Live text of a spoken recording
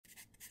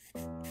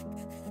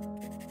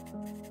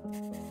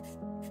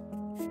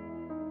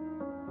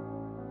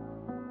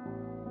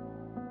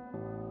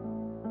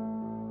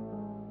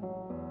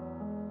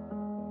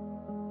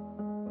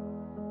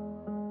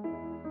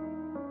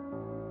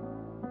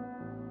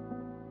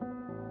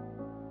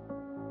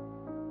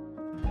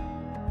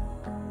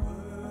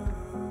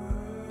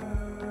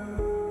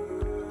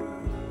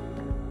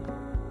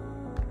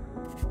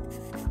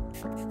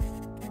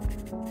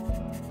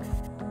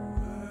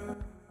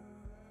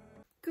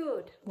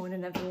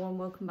Morning everyone,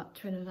 welcome back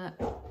to another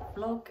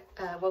vlog.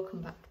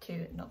 Welcome back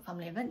to Not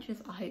Family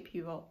Adventures. I hope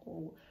you are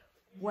all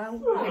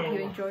well. I hope you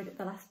enjoyed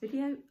the last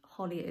video.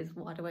 Holly is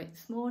wide awake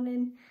this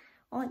morning,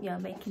 aren't you?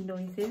 Making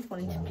noises,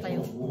 wanting to play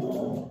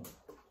on.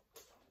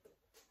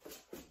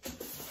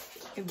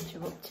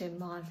 Interrupting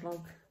my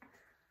vlog.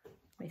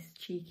 Miss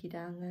Cheeky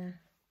down there,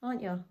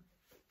 aren't you?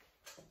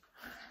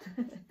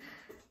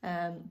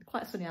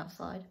 Quite sunny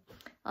outside.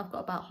 I've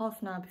got about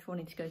half an hour before I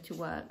need to go to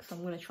work, so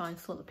I'm going to try and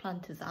sort the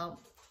planters out.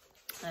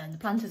 And the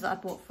planters that I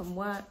bought from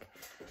work,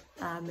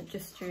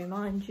 just to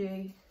remind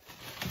you,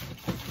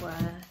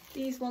 were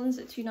these ones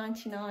at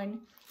 $2.99.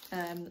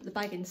 The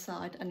bag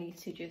inside I need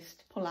to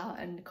just pull out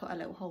and cut a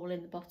little hole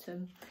in the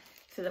bottom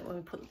so that when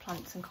we put the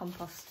plants and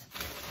compost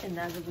in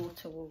there, the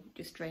water will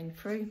just drain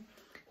through.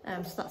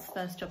 So that's the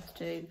first job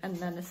to do, and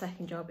then the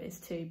second job is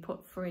to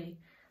put 3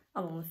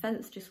 along the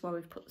fence just where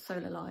we've put the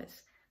solar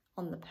lights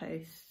on the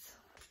posts.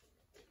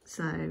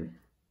 So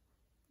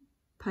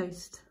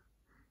post,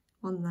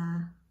 one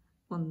there,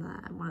 and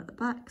one at the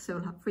back. So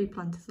we'll have 3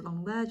 planters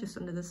along there just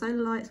under the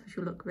solar lights, which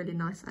will look really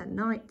nice at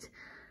night.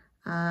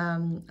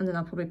 And then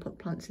I'll probably put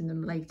plants in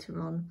them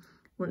later on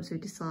once we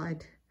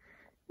decide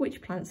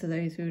which plants are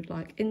those we would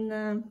like in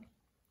there.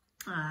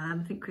 I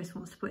think Chris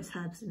wants to put his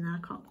herbs in there,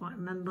 I can't quite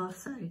remember,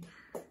 so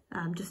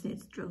just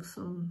need to drill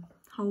some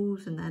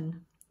holes and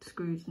then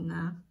screws in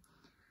there.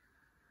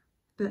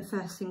 But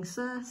first things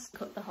first,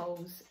 cut the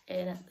holes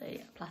in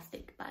the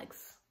plastic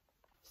bags.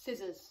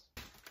 Scissors,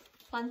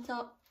 plant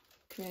up,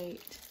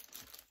 create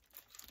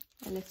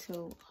a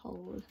little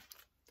hole at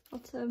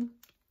the bottom.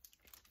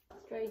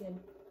 That's draining.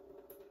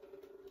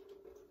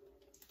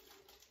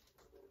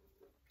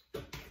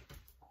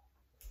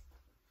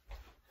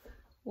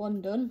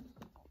 One done.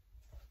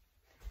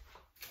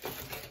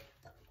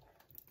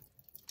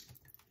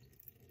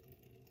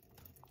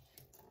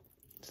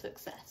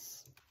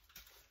 Success.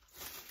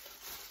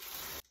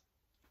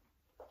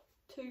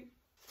 2.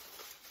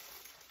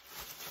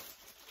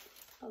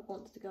 That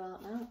wants to go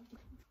out now.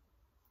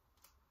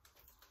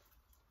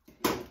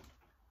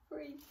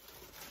 3,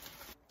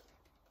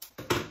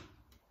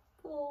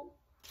 4,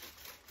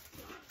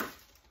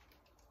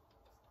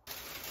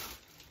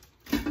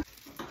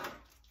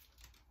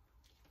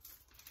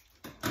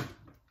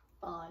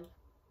 5.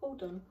 All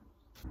done.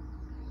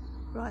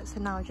 Right, so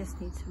now I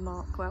just need to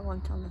mark where I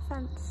want it on the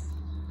fence.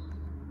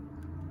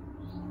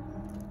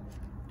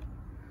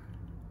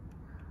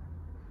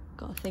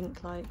 Got to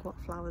think like what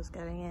flower's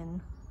going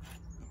in.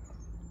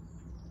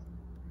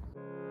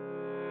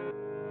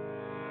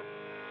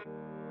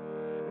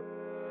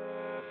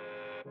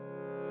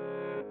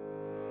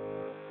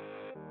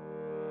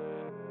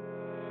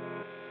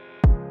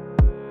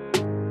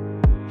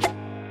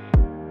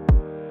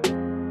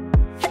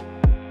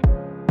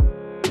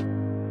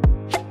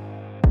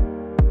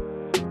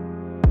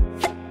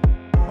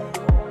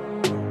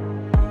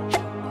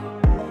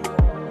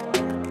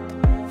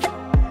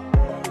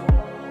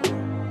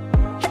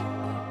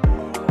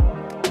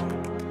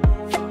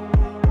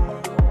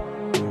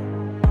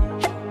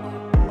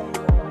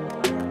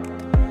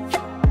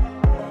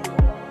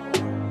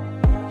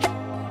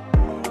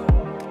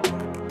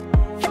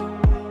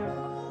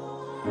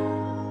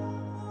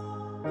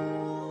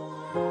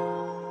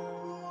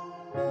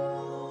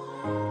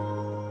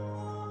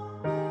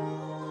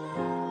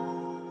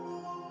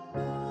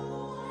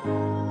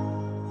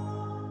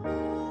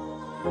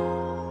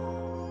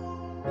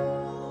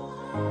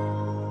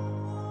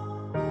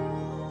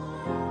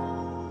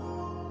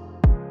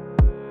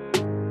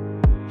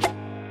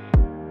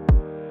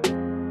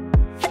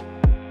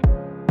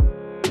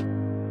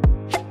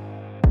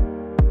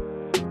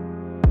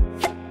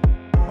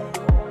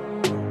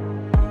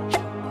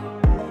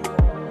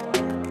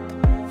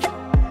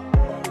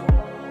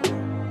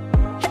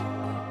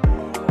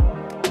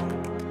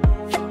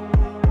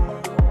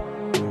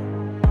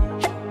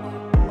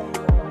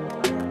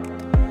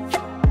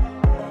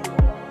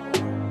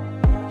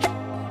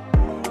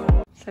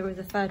 So with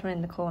the third one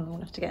in the corner, we'll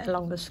have to get a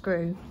longer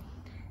screw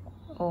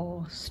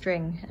or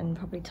string and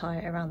probably tie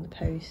it around the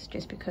post,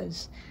 just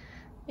because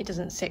it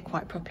doesn't sit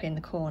quite properly in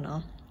the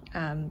corner,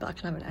 but I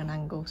can have it at an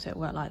angle so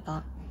it'll work like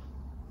that.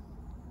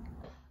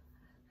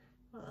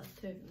 Well,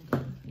 that's 2 of them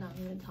done. Now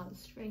I'm going to tie the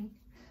string.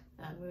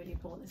 We already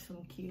bought this from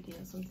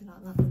QD or something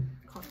like that.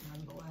 Can't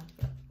remember where,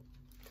 but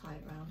tie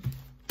it around.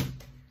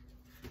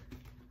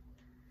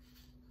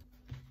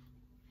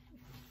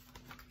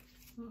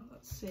 Well,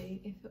 let's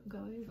see if it'll go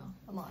over.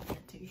 I might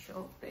get too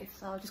short, but if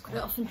so, I'll just cut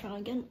it off and try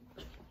again.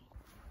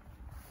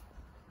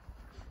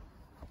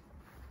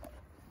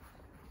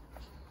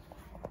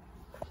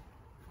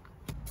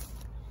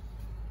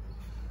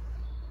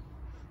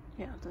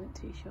 Yeah, I've done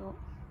it too short.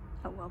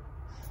 Oh well.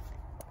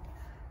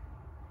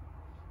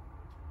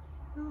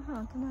 Oh, I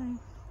don't know.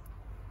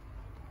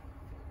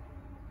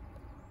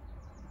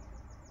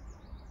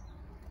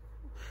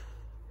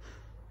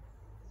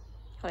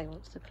 Holly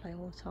wants to play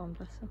all the time,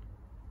 bless her.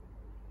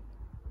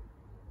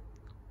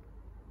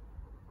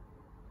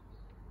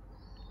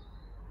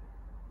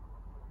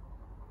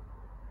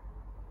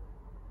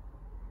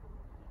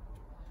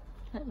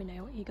 Let me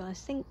know what you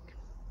guys think.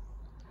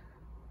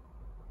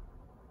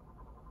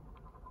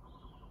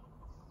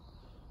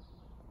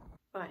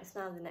 Right, it's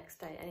now the next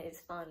day and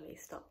it's finally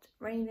stopped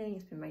raining.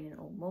 It's been raining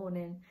all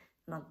morning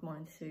and I've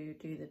wanted to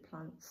do the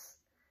plants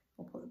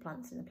or put the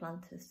plants in the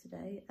planters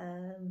today.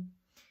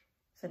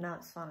 So now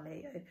it's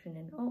finally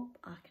opening up.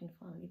 I can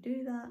finally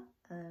do that.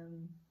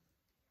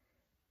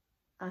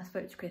 I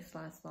spoke to Chris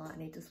last night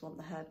and he just wants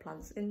the herb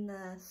plants in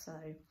there, so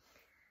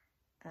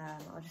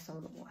I'll just have a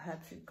look what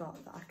herbs we've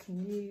got that I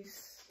can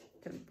use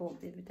that we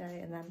bought the other day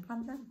and then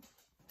plant them.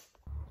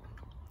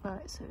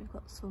 Right, so we've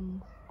got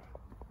some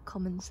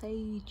common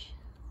sage,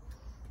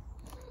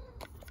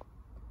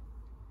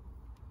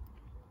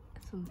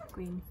 some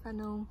green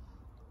fennel,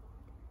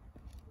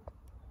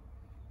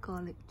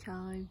 garlic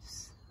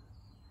chives,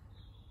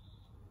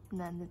 and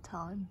then the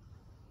thyme.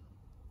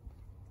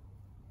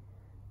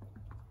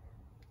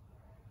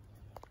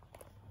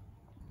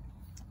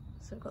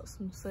 So I've got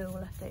some soil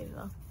left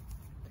over,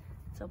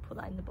 so I'll put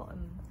that in the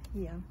bottom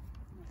here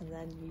and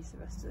then use the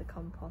rest of the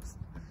compost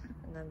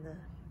and then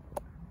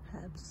the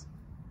herbs.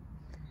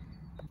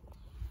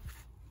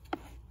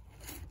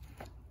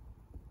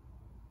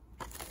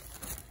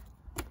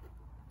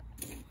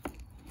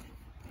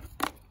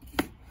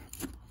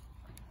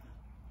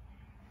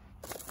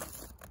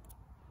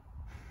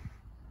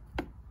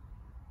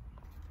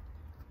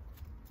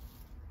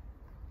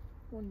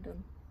 One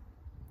done.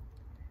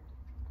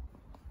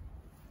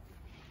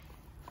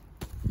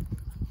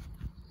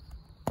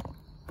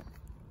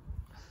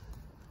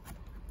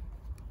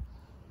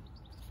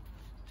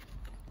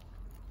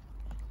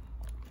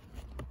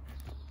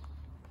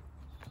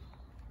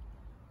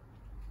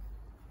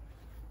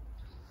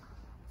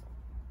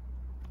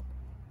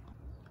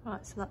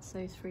 Right, so that's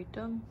those 3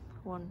 done.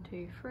 1,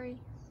 2, 3.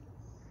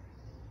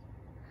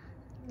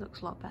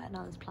 Looks a lot better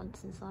now there's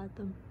plants inside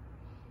them.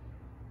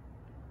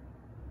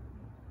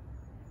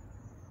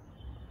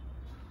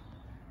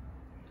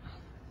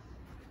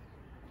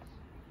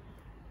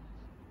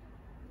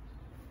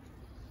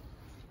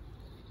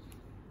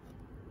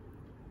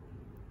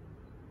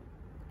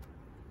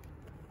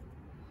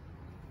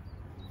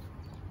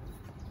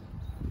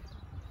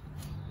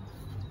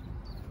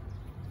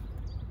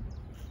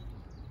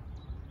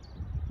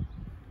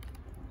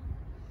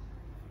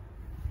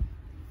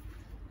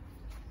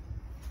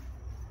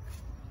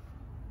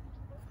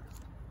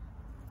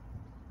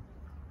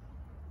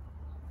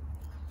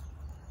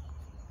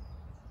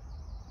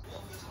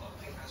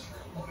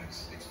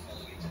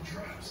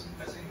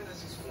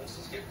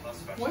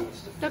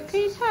 Look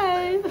who's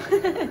home!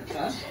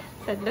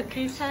 Said look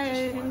who's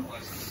home!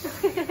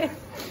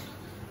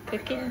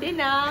 Cooking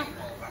dinner!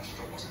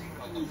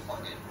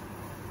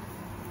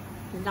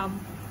 Lamb.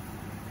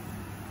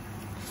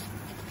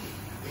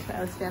 What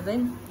else do you have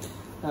in?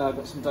 I've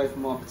got some dough for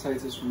my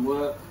potatoes from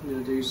work. I'm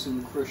going to do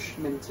some crushed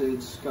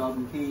minted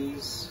garden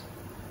peas,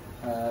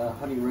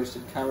 honey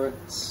roasted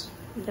carrots,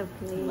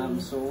 Lovely. lamb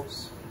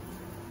sauce.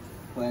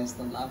 Where's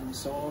the lamb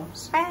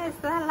sauce? Where's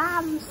the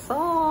lamb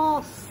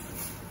sauce?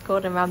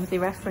 Gordon Ramsay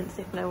reference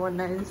if no one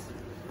knows.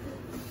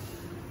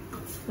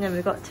 And then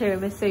we've got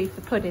tiramisu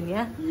for pudding,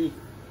 yeah? Yeah.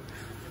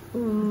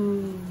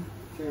 Ooh.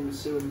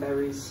 Tiramisu and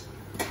berries.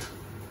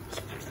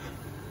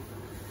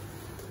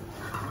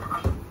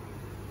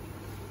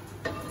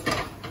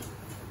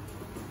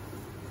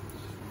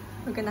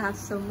 We're going to have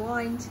some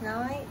wine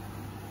tonight.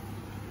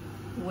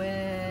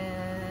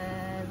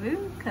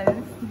 Werribee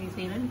Cove, New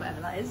Zealand,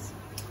 whatever that is.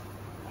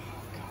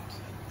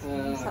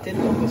 I did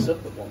look this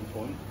up at one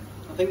point.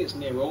 I think it's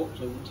near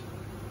Auckland.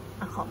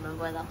 I can't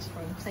remember where that's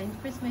from.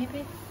 Sainsbury's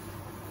maybe?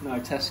 No,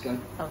 Tesco.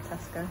 Oh,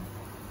 Tesco.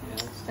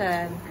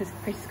 Yeah. Because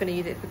Chris is going to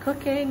use it for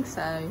cooking,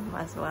 so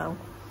might as well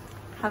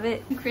have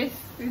it. Chris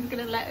is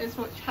going to let us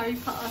watch Harry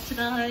Potter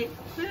tonight.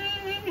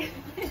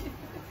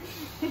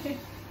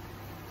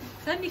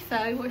 It's only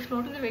fair, watch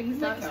Lord of the Rings,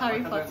 now it's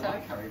Harry Potter. I don't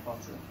like Harry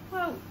Potter.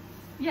 Well,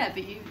 yeah,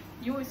 but you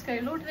always go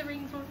Lord of the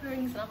Rings,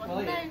 and I'm like,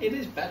 well, no. It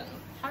is better.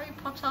 Harry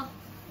Potter.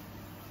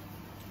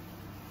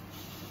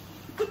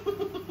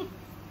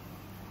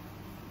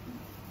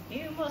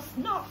 You must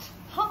not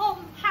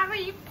harm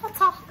Harry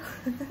Potter.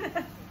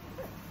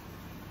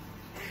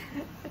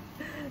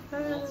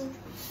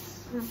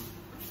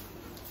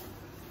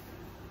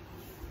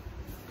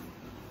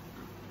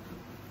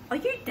 Are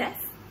you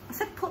deaf? I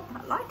said put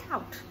that light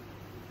out.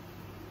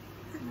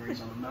 I'm a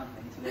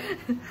madman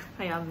today.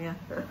 I am, yeah.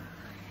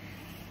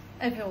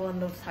 Everyone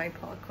loves Harry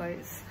Potter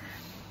quotes.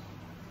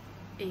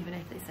 Even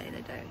if they say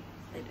they don't,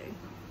 they do.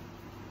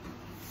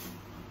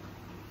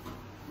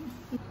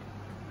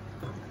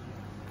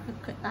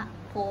 Look at that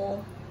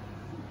pour.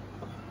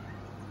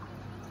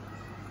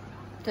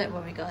 Don't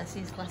worry guys,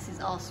 these glasses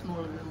are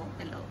smaller than what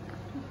they look.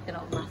 They're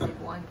not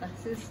massive wine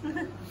glasses.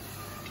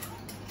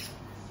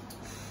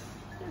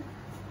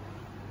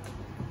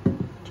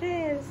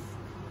 Cheers.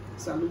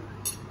 Salud.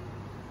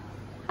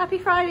 Happy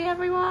Friday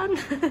everyone.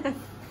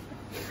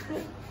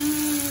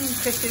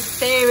 Chris is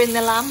spearing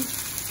the lamb.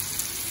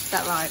 Is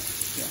that right?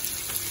 Yeah.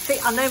 See,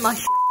 I know my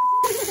shit.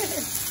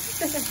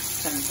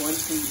 10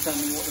 points. Can you tell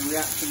me what the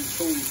reaction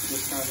caused to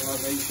this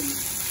caramelisation?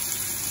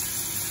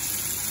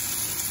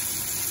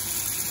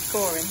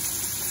 Scoring.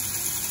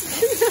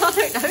 I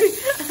don't know.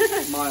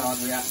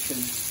 Maillard reaction.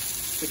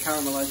 The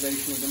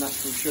caramelisation of the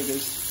natural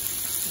sugars.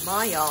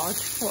 Maillard?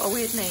 What a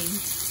weird name.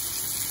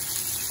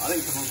 I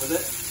didn't come up with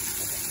it.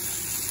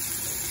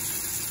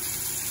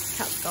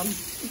 Cat's gone.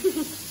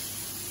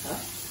 Huh?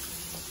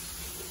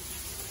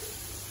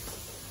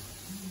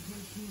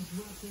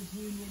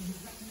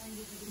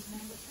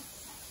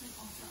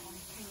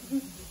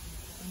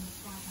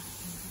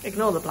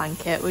 Ignore the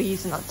blanket, we're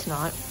using that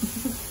tonight.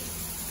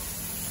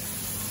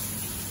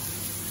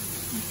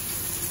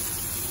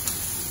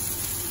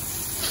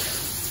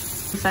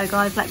 So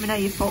guys, let me know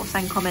your thoughts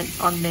and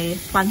comments on the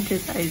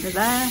planters over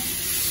there.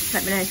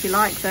 Let me know if you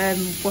like them,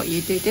 what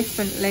you do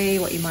differently,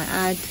 what you might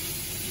add.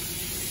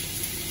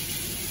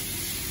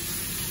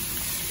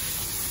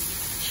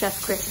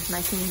 Chef Chris is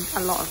making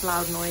a lot of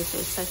loud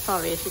noises, so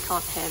sorry if you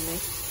can't hear me.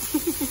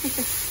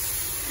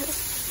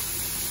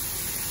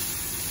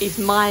 He's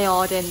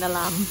Maillarding the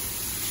lamb.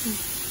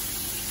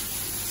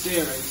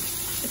 Searing.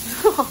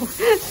 Oh,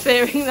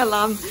 searing the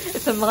lamb.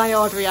 It's a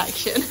Maillard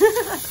reaction.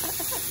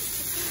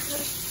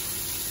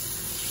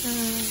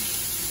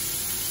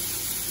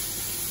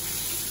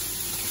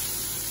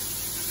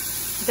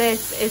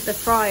 This is the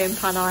frying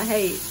pan I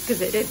hate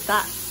because it did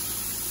that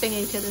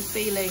thingy to the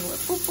ceiling.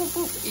 Boop, boop,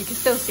 boop. You can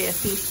still see a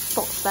few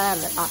spots there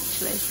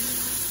actually.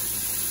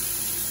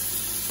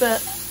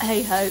 But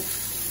hey ho.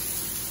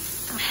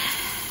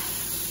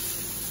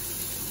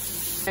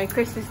 So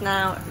Chris is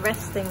now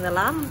resting the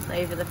lamb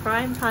over the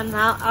frying pan.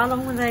 Now, how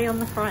long were they on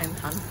the frying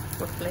pan,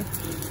 roughly?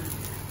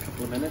 A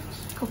couple of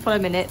minutes. Couple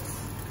of minutes.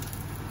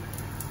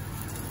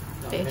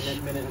 Like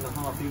a minute and a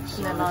half each side.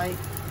 And they're like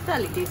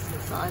fairly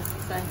decent size,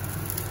 I'd say.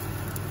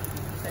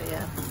 So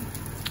yeah.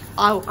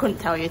 I couldn't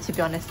tell you, to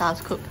be honest, how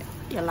to cook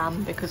your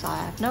lamb because I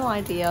have no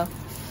idea.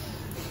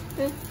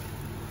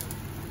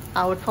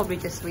 I would probably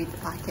just read the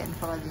packet and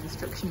follow the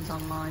instructions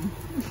online.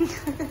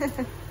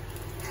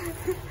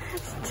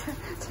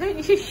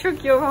 Don't you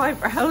shrug your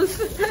eyebrows?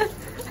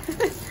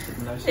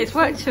 It's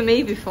worked for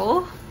me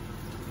before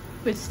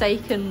with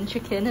steak and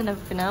chicken and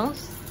everything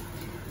else.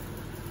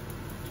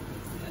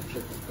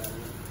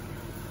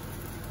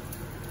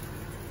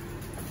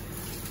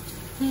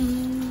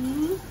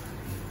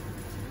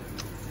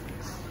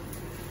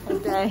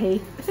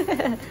 Okay.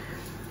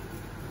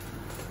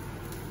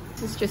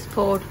 This is just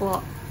poured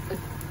what,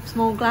 a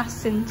small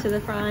glass into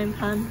the frying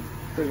pan.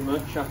 Pretty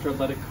much, after I've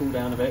let it cool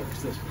down a bit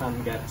because this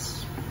pan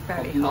gets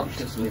Very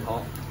obnoxiously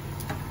hot.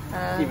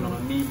 Even on a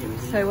medium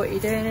heat. So what are you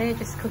doing here?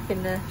 Just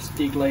cooking the... Just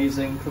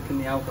deglazing, cooking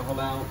the alcohol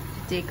out.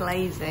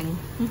 Deglazing.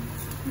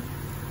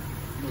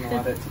 I'll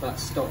add it to that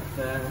stock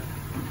there.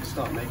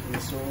 Start making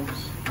the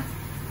sauce.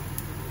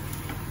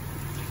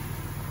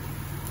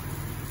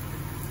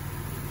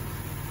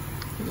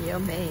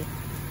 Yummy.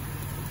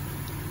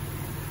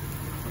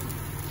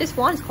 This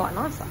wine's quite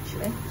nice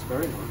actually. It's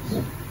very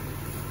nice.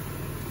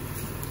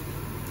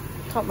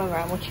 Can't remember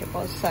how much it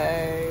was, so...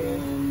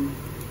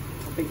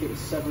 I think it was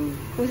 7...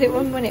 Was it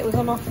one when it was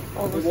on offer?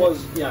 Or was it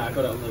was, yeah, I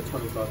got it on the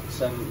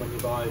 25% when you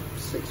buy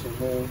 6 or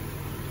more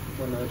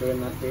when they're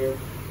doing that deal.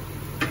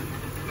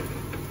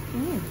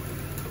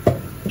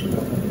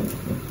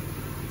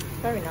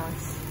 Very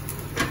nice.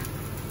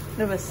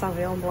 Another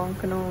Sauvignon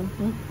Blanc and all.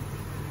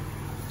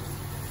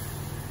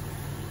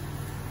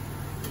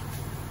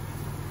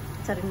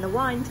 Adding the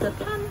wine to the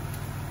pan.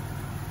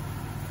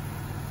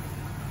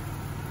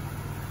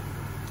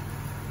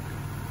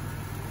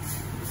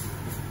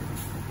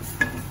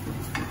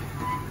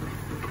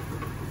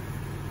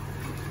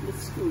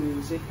 It's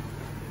easy.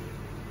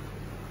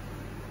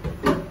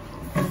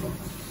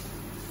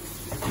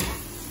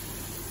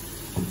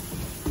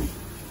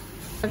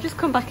 I've just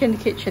come back in the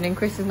kitchen and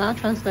Chris has now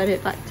transferred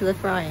it back to the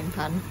frying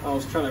pan. I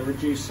was trying to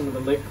reduce some of the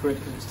liquid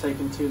because it's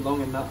taking too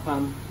long in that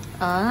pan.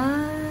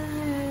 Ah,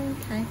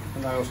 okay.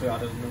 And I also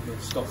added another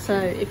stock. So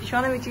if you're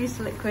trying to reduce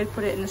the liquid,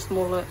 put it in a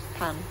smaller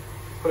pan.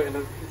 Put it in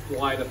a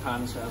wider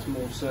pan so it has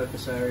more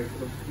surface area for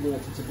the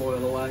water to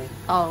boil away.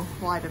 Oh,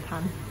 wider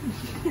pan.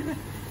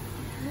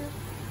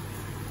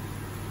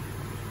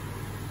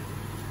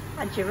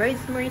 Add your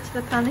rosemary to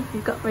the pan if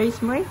you've got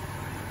rosemary,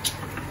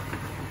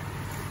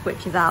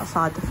 which is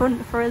outside the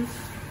front for us.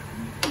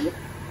 Yep.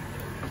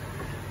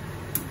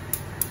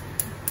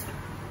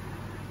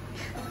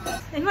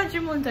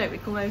 Imagine one day we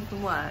come home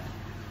from work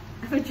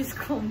and we just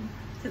come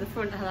to the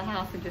front of the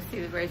house and just see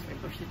the rosemary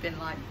bush has been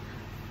like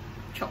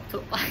chopped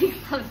up by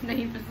the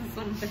neighbours or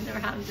something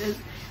around us.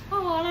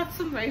 Oh, I'll have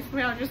some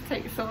rosemary, I'll just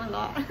take some of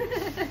that.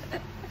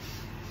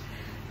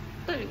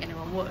 Don't think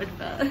anyone would,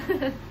 but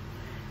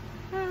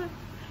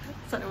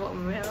I don't know what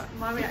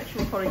my reaction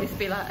will probably just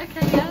be like,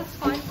 okay, yeah, it's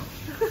fine.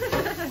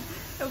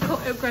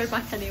 it'll grow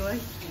back anyway.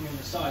 I mean,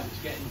 the size it's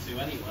getting to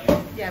anyway.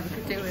 Yeah, we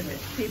could do with it.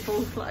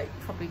 People like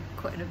probably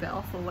cutting a bit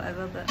off or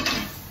whatever, but to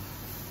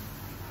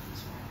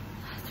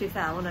be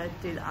fair, I want to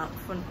do that out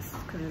front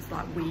because there's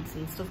like weeds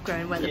and stuff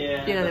growing where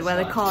the where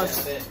the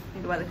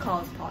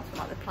cars parked,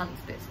 like the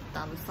plants bits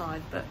down the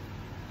side. But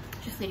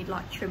Just need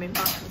like trimming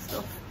back and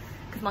stuff.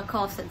 Because my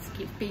car sensor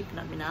keeps beeping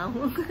at me now.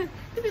 Beep,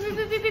 beep, beep,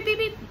 beep, beep, beep,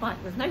 beep.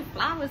 Like, there's no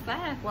flowers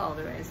there. Well,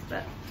 there is,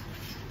 but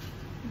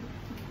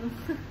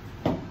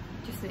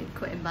just need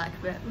cutting back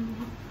a bit.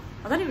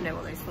 I don't even know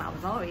what those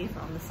flowers are either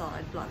on the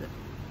side, like the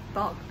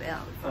bark bit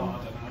out the front. Oh,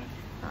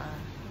 I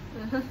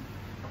don't know.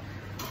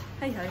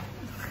 Hey ho.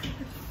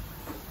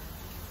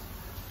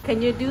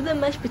 Can you do the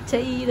mashed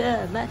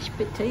potato? Mashed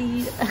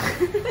potato.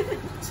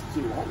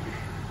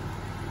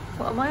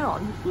 What am I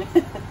on?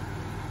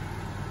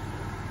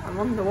 I'm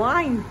on the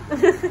wine.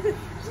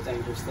 It's a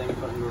dangerous thing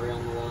putting Marie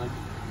on the wine.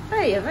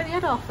 Hey, I've only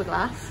had half a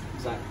glass.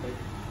 Exactly.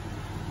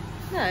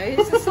 No,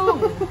 it's a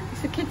song.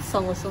 It's a kid's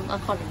song or something. I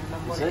can't even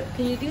remember what Is it it? is.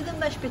 Can you do the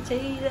mashed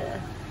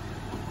potato?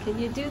 Can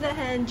you do the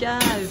hand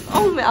jive?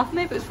 Oh,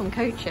 maybe it's from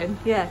coaching.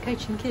 Yeah,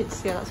 coaching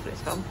kids. Yeah, that's what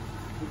it's from.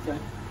 Okay.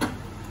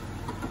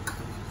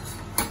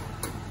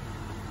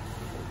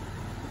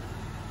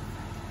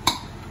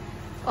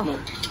 Oh, No.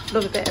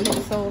 love a bit of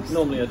mint sauce.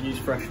 Normally I'd use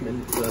fresh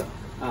mint, but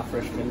our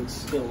fresh mint's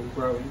still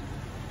growing.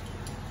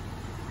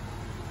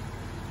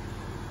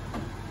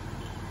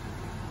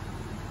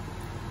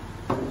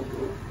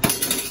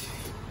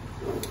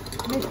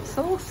 Mint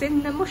sauce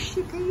in the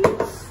mushy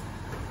peas.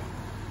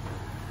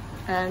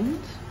 And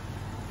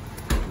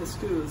The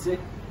scusi.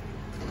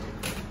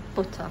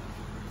 butter.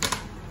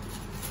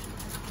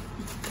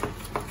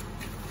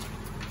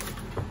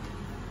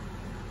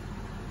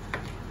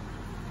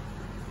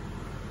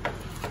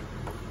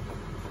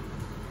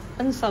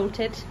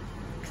 Unsalted,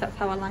 because that's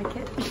how I like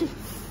it.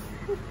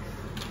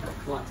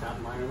 I like to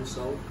add my own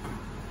salt.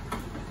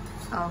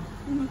 Oh,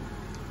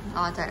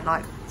 I don't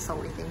like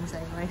salty things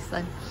anyway,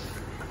 so.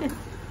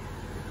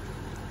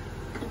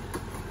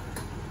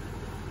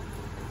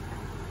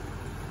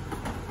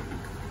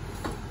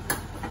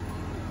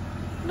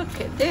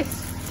 Look at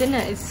this, dinner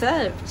is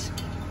served.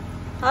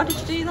 How did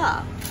you do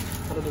that?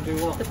 How did I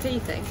do what? The pea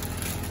thing?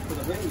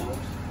 With a ring mold.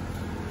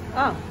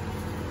 Oh,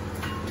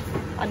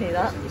 I knew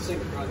that. It's in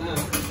the sink right now.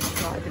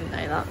 No, I didn't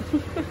know that.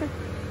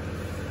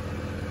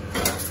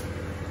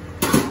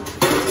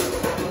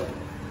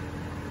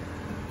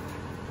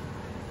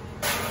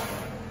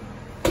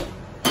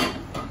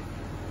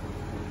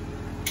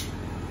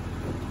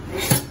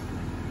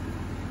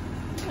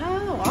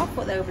 Oh, I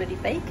thought they were bloody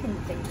baking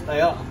things.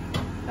 They are.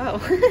 Oh.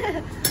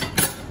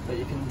 But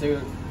you can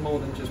do more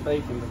than just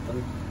baking with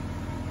them.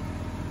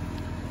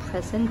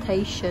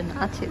 Presentation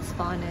at its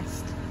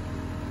finest.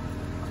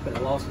 It's been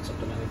a while since I've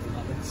done anything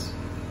like this.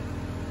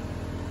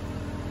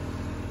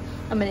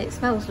 I mean, it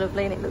smells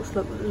lovely and it looks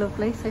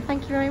lovely, so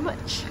thank you very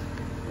much.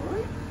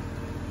 Alright.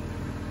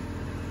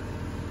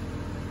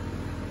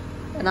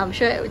 And I'm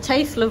sure it would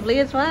taste lovely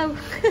as well.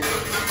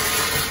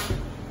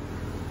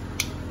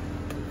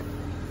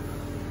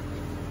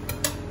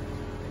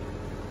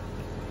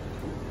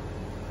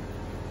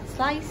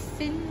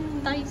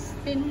 Slicing,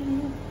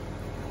 dicing.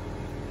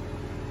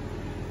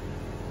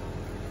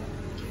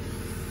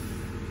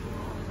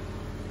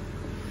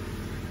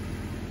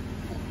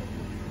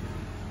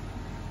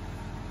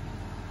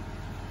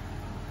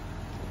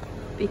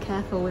 Be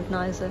careful with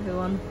knives,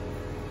 everyone.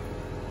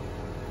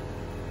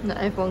 Not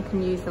everyone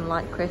can use them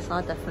like Chris,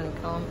 I definitely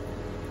can't.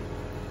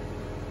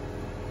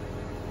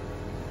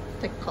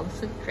 The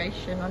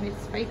concentration on his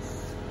face.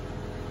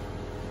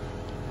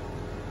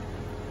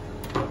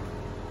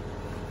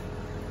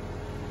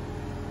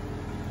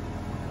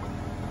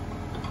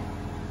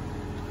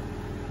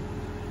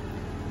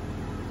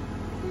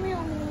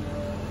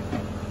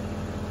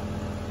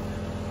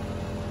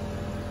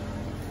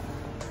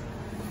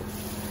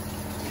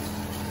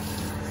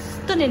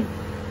 Stunning.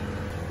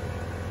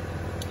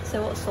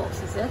 So what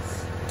sauce is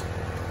this?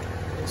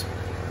 It's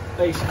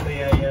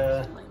basically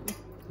a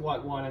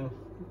white wine and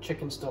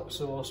chicken stock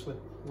sauce with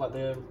like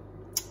the...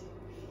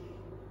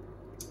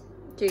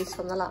 Juice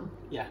from the lamb.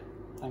 Yeah,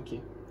 thank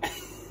you.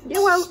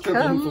 You're welcome.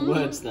 Struggling for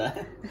words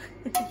there.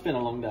 It's been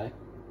a long day.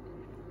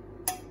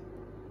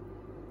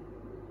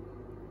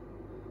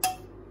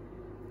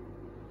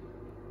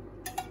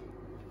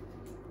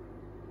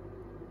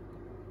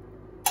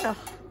 Oh.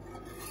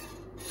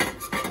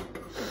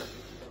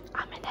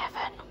 I'm in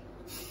heaven.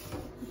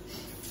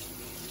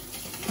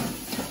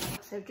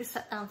 So we've just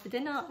sat down for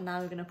dinner and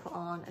now we're going to put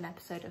on an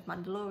episode of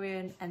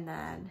Mandalorian and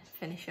then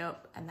finish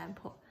up and then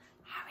put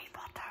Harry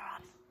Potter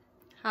on.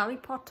 Harry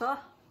Potter,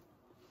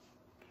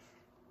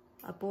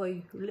 a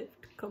boy who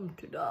lived to come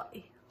to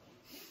die.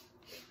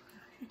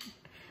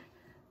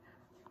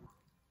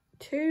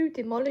 2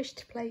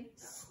 demolished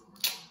plates.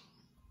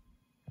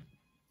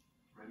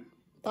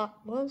 That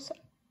was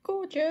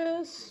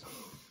gorgeous.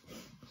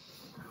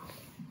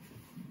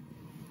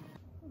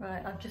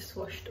 Right, I've just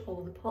washed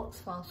all the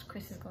pots whilst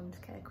Chris has gone to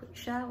get a quick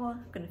shower.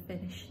 I'm going to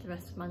finish the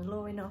rest of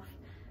Mandalorian off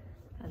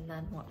and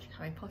then watch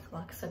Harry Potter.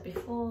 Like I said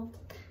before,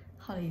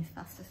 Holly's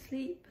fast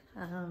asleep.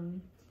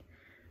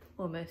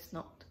 Almost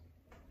knocked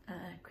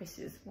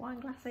Chris's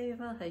wine glass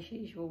over, as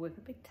usual with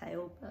a big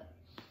tail, but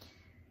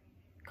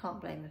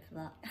can't blame her for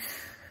that.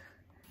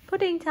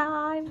 Pudding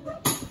time!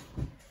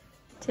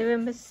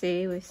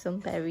 Tiramisu with some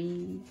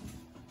berries.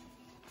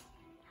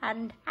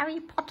 and Harry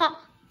Potter.